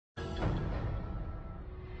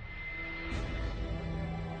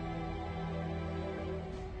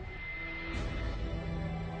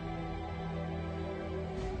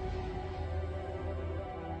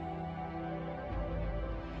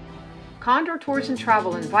Condor Tours and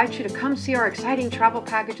Travel invites you to come see our exciting travel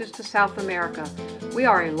packages to South America. We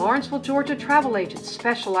are a Lawrenceville, Georgia travel agent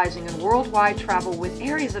specializing in worldwide travel with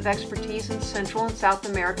areas of expertise in Central and South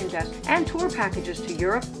American destinations and tour packages to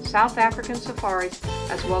Europe, South African safaris,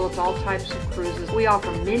 as well as all types of cruises. We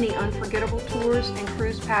offer many unforgettable tours and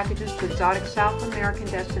cruise packages to exotic South American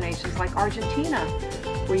destinations like Argentina,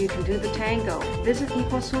 where you can do the tango, visit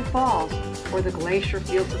Iguazu Falls, or the glacier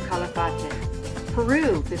fields of Calafate.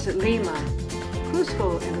 Peru, visit Lima,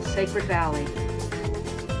 Cusco in the Sacred Valley,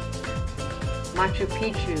 Machu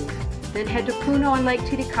Picchu, then head to Puno and Lake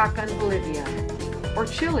Titicaca in Bolivia, or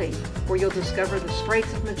Chile, where you'll discover the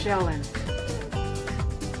Straits of Magellan,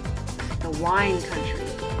 the wine country,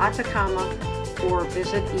 Atacama, or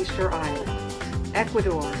visit Easter Island,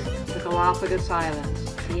 Ecuador, the Galapagos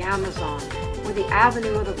Islands, the Amazon, or the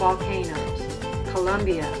Avenue of the Volcanoes,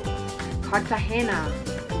 Colombia, Cartagena,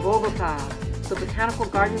 Bogota, the Botanical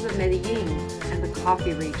Gardens of Medellin, and the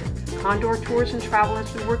Coffee region. Condor Tours and Travel has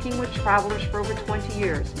been working with travelers for over 20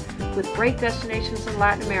 years, with great destinations in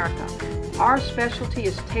Latin America. Our specialty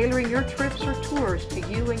is tailoring your trips or tours to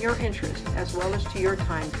you and your interests, as well as to your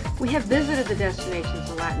time. We have visited the destinations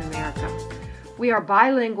in Latin America. We are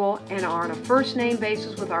bilingual and are on a first-name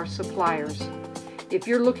basis with our suppliers. If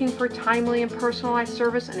you're looking for timely and personalized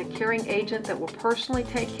service and a caring agent that will personally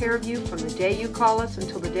take care of you from the day you call us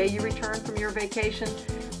until the day you return from your vacation,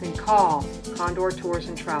 then call Condor Tours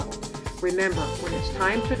and Travel. Remember, when it's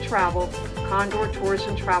time to travel, Condor Tours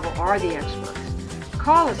and Travel are the experts.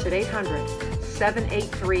 Call us at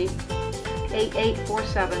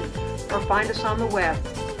 800-783-8847 or find us on the web,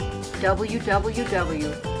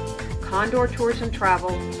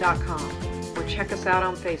 www.condortoursandtravel.com, or check us out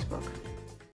on Facebook.